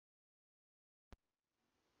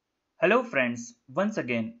Hello friends, once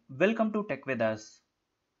again, welcome to TechvVedas.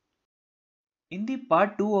 In the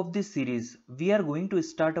part 2 of this series, we are going to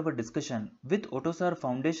start our discussion with AUTOSAR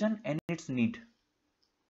Foundation and its need.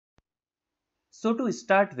 So to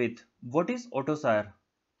start with, what is AUTOSAR?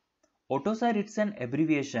 AUTOSAR is an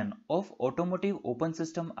abbreviation of Automotive Open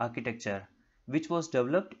System Architecture, which was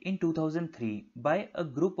developed in 2003 by a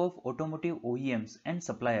group of automotive OEMs and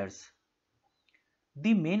suppliers.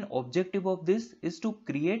 The main objective of this is to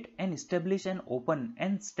create and establish an open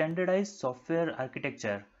and standardized software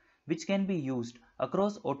architecture which can be used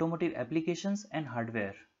across automotive applications and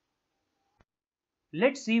hardware.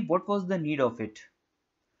 Let's see what was the need of it.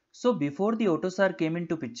 So before the AUTOSAR came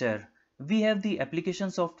into picture, we have the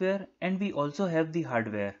application software and we also have the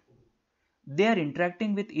hardware. They are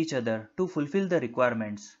interacting with each other to fulfill the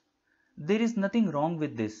requirements. There is nothing wrong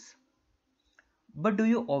with this. But do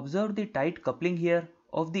you observe the tight coupling here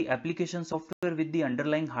of the application software with the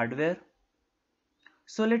underlying hardware?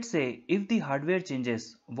 So let's say if the hardware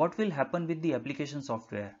changes, what will happen with the application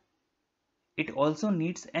software? It also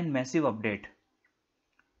needs a massive update.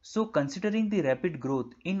 So considering the rapid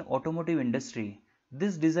growth in automotive industry,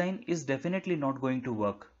 this design is definitely not going to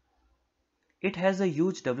work. It has a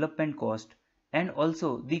huge development cost and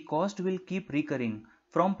also the cost will keep recurring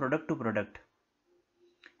from product to product.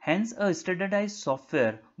 Hence, a standardized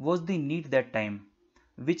software was the need that time,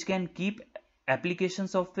 which can keep application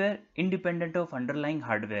software independent of underlying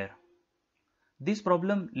hardware. This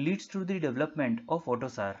problem leads to the development of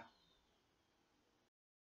AUTOSAR.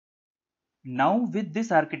 Now with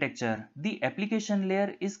this architecture, the application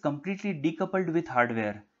layer is completely decoupled with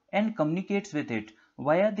hardware and communicates with it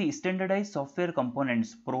via the standardized software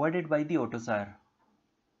components provided by the AUTOSAR.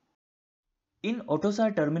 In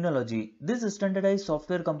AUTOSAR terminology, this standardized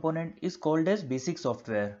software component is called as basic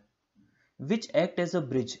software, which act as a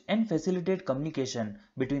bridge and facilitate communication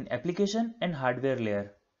between application and hardware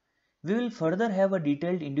layer. We will further have a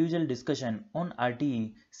detailed individual discussion on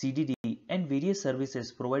RTE, CDD and various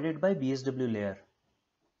services provided by BSW layer.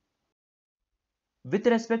 With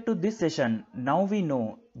respect to this session, now we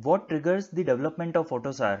know what triggers the development of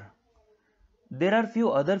AUTOSAR. There are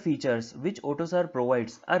few other features which AUTOSAR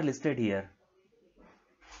provides are listed here.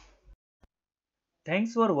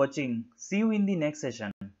 Thanks for watching. See you in the next session.